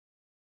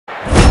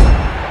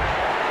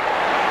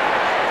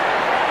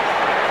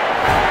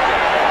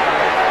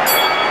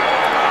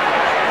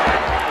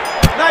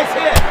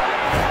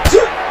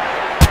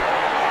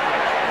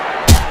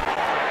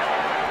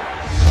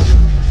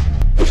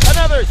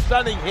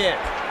hit.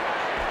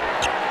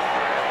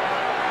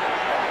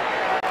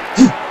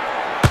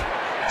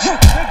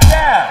 Good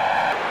jab.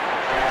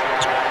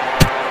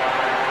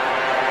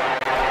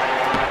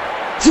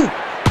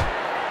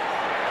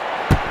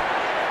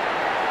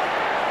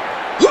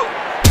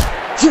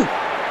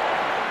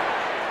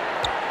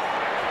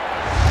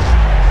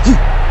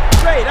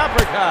 Straight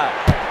uppercut.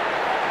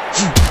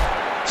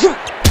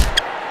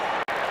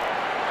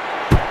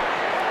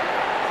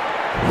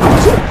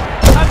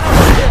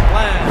 Another hit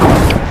lands.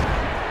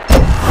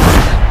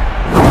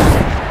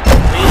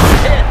 Big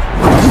hit.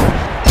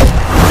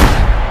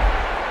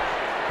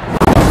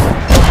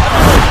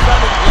 Another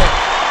stunning hit.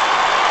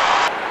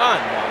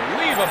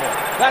 Unbelievable.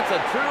 That's a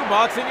true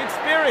boxing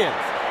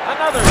experience.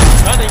 Another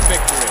stunning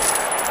victory.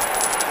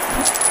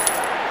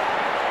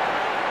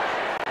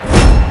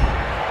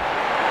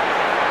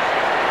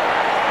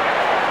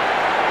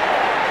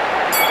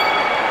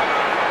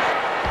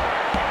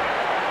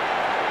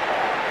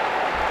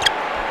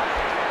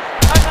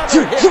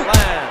 Another hit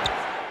lands.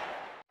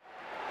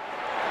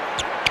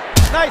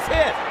 Nice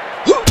hit.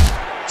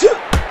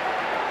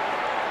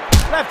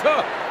 Left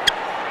hook.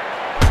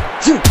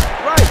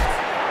 Right.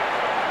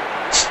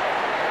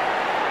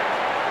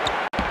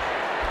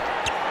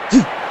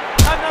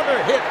 Another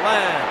hit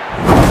lands.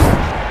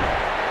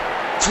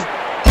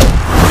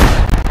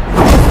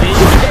 Big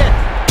hit.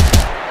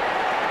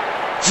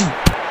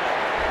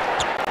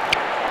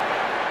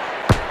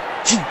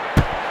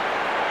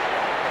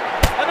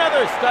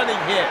 Another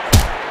stunning hit.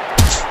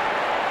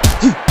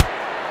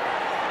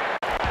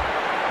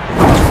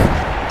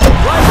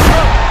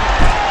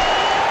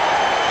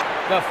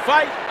 The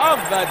fight of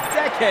the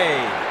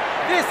decade.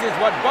 This is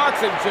what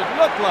boxing should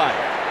look like.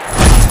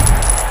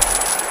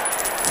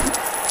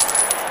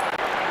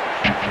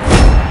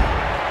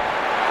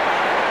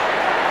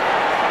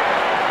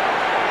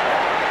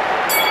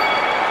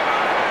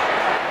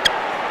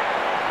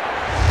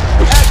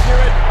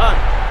 Accurate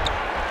punch.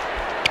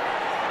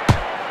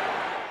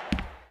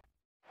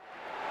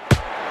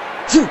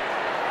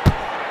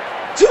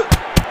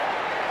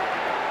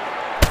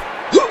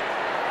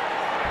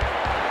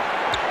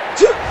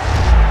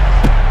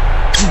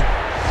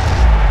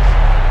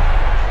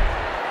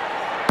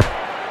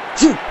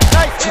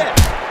 Nice hit.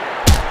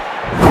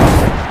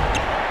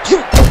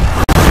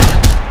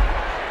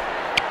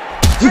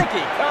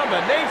 Tricky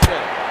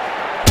combination.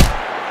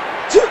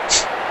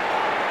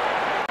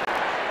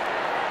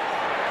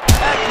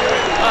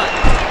 Accurate punch.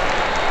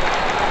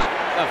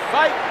 The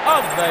fight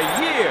of the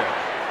year.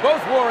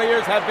 Both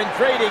warriors have been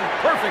trading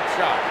perfect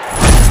shots.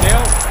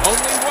 Still,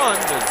 only one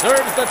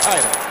deserves the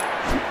title.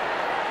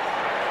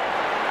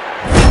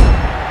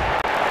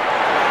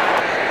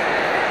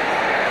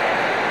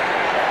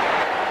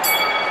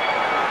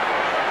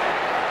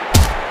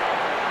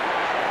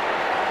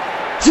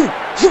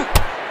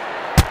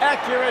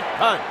 Accurate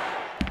punch.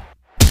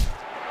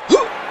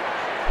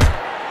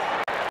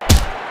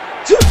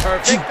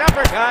 Perfect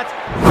uppercut.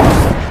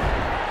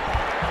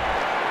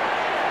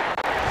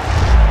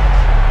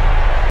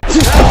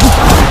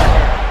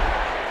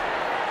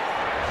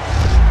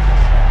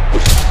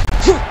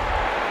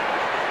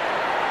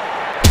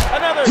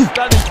 Another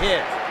stunning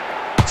hit.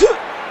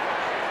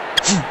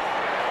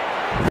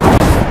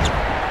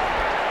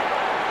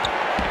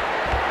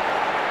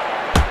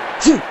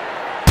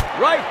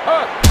 Right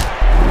hook.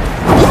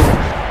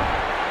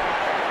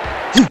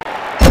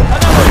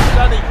 Another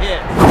stunning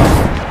hit.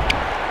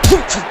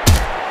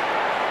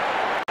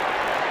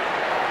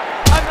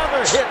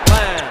 Another hit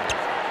lands.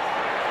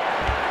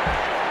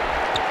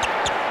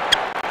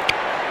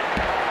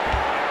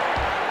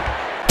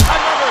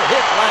 Another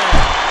hit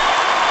lands.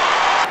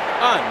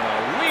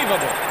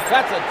 Unbelievable.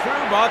 That's a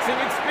true boxing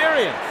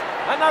experience.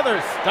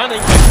 Another stunning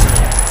victory.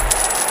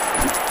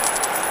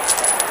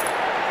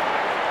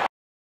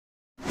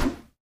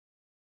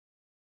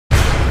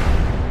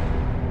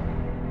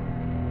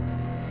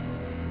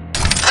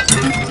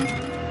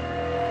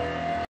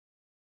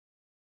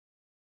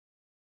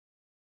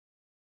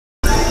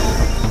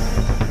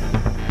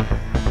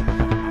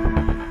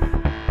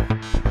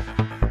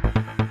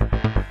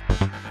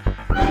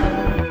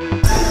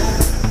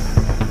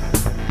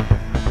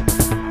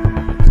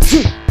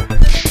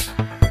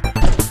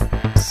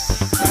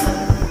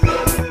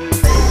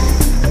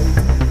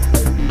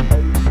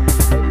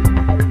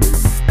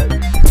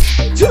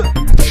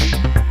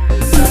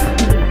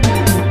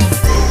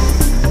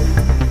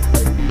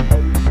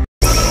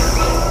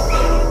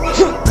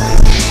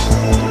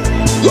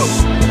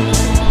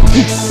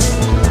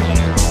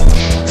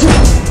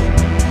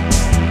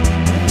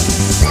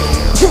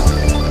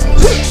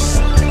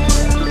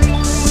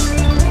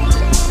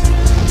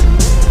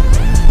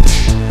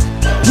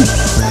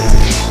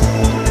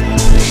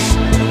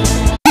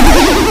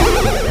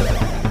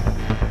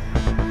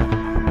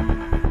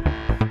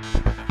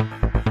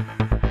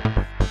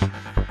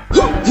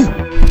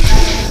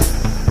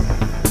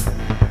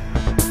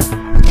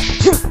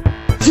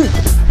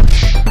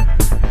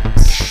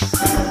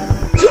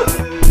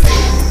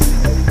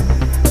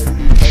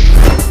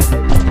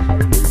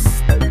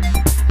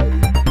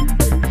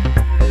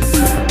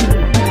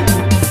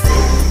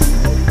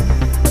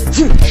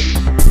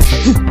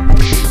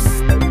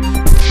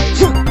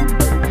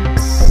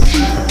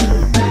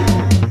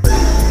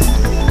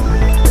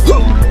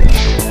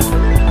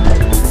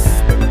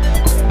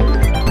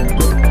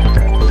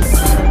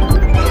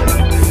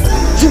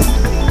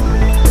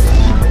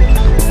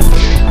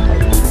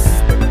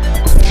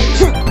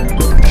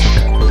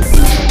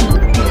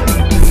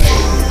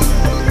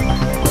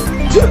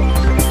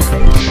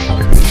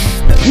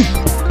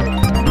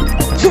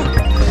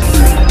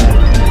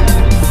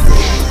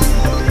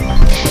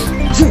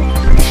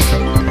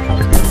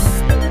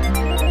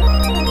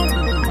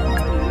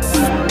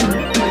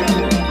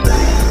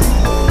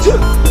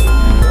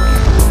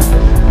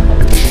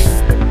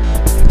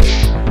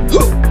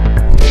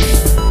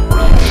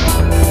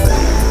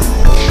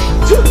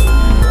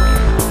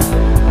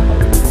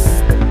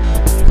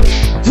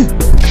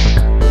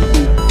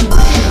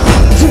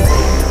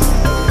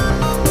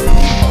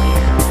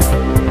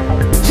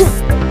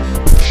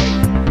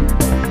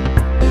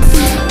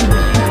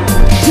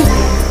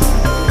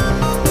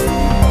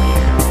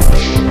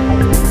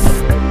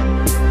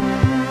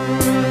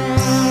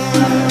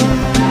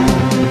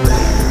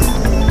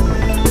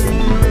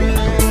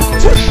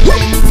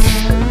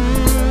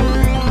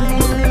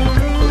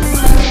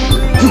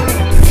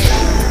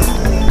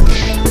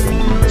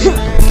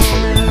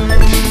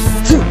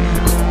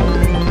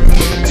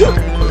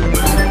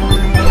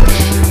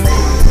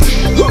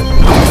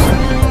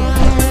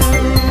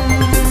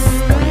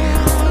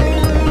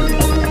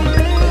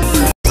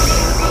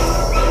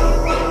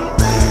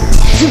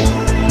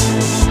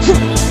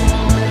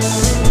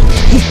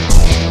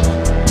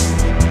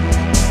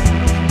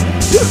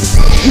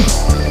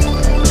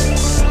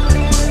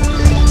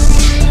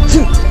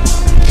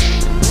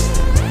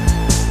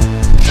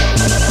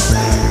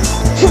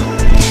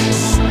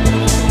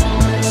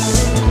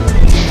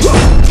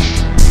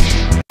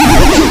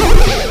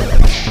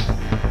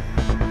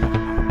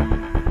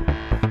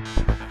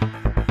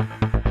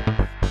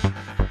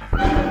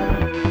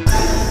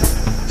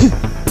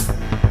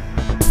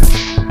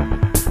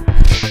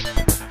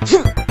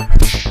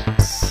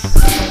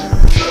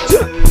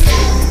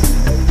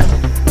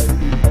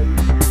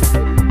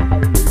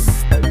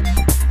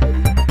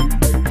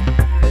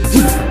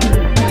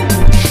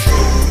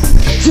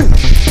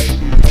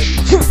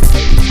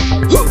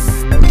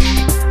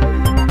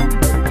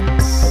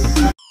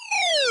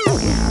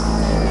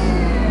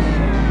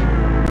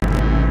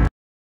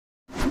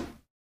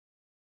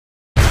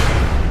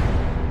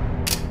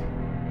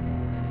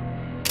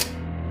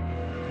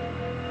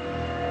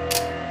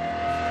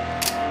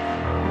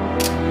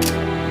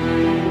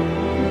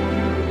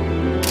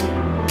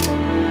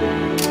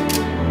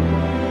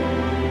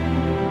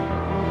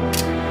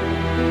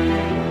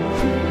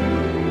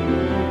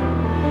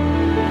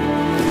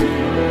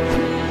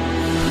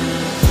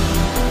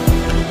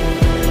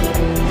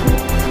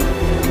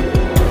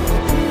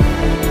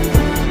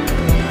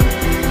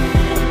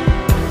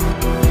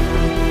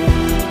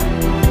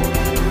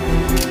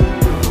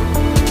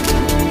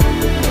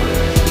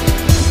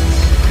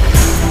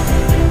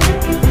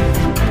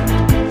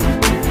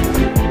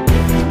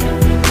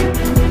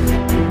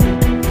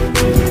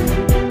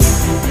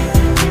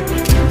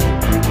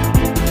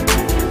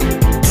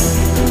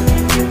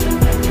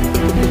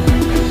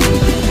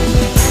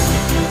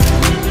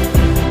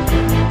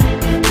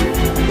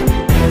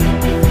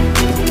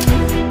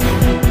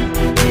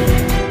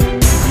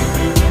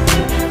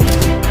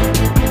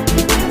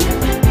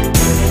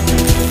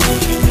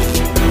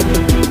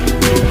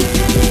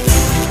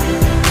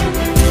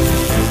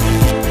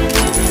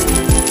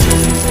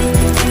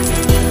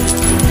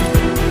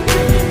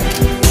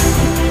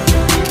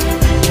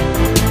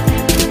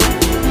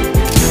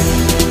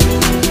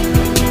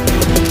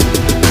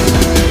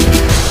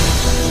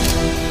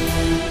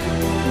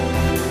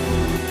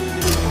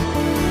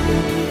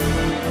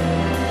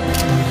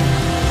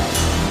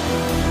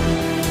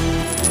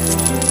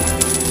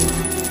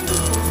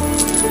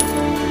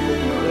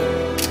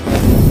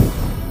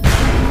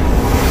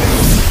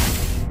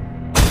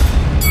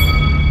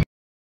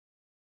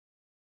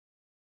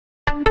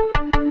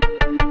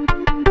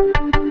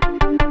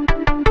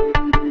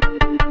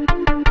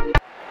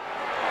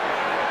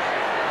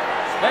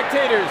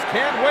 spectators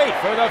can't wait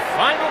for the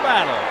final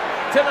battle.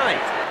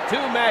 Tonight,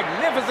 two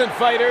magnificent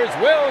fighters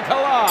will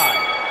collide.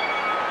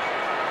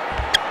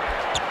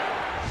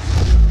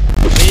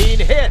 Being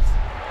hit.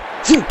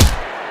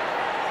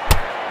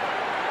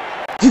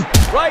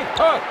 Right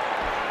hook.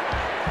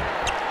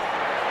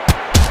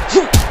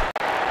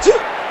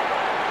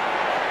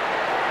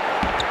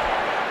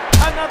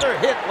 Another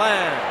hit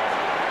lands.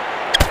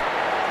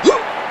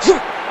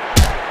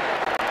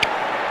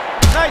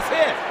 Nice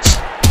hit.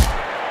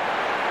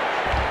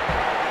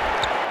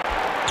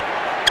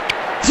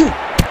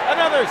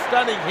 Another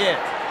stunning hit.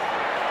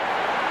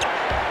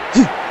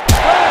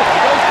 Oh, he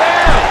goes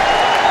down.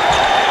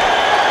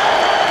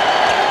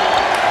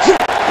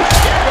 Here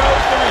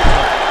goes the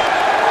replay.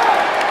 1,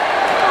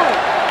 2,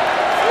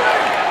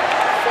 3,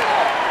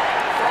 4,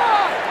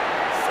 5,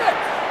 6,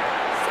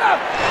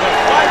 7.